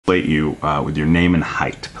Plate you with your name and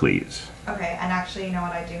height, please. Okay, and actually, you know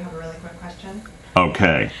what? I do have a really quick question.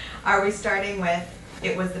 Okay. Are we starting with,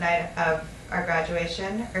 it was the night of our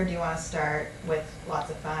graduation, or do you want to start with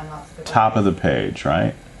lots of fun, lots of good Top of times? the page,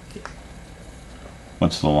 right?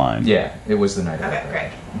 What's the line? Yeah, it was the night of Okay, it.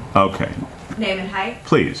 great. Okay. Name and height?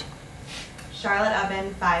 Please. Charlotte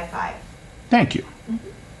Oven, 5'5". Thank you.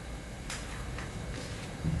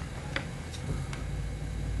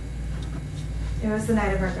 It was the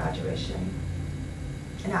night of our graduation.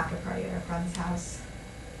 An after party at our friend's house.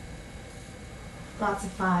 Lots of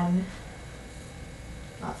fun.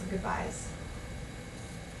 Lots of goodbyes.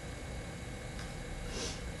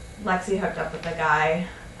 Lexi hooked up with a guy.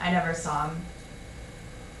 I never saw him.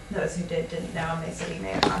 Those who did didn't know him. They said he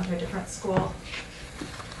may have gone to a different school.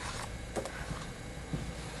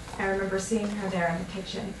 I remember seeing her there in the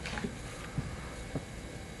kitchen.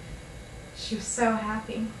 She was so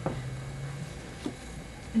happy.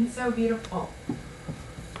 And so beautiful.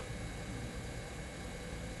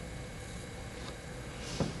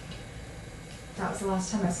 That was the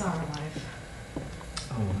last time I saw her alive.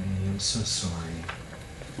 Oh, Annie, I'm so sorry.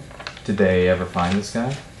 Did they ever find this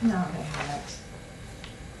guy? No, they haven't.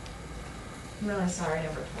 I'm really sorry I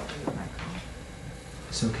never told you when I called.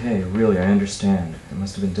 It's okay, really, I understand. It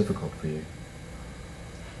must have been difficult for you.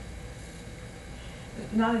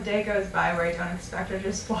 Not a day goes by where I don't expect her to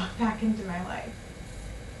just walk back into my life.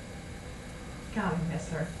 God, I miss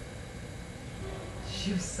her.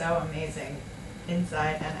 She was so amazing,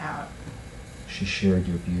 inside and out. She shared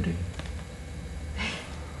your beauty.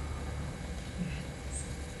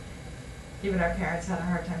 Even our parents had a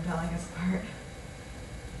hard time telling us apart.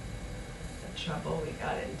 The trouble we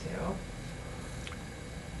got into.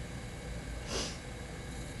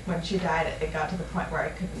 When she died, it got to the point where I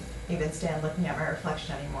couldn't even stand looking at my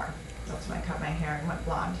reflection anymore. That's when I cut my hair and went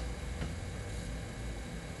blonde.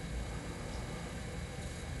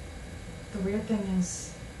 The weird thing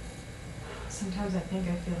is, sometimes I think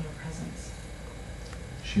I feel her presence.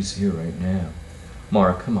 She's here right now.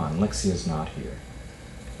 Mara, come on, Lexia's not here.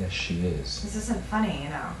 Yes, she is. This isn't funny, you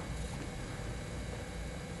know.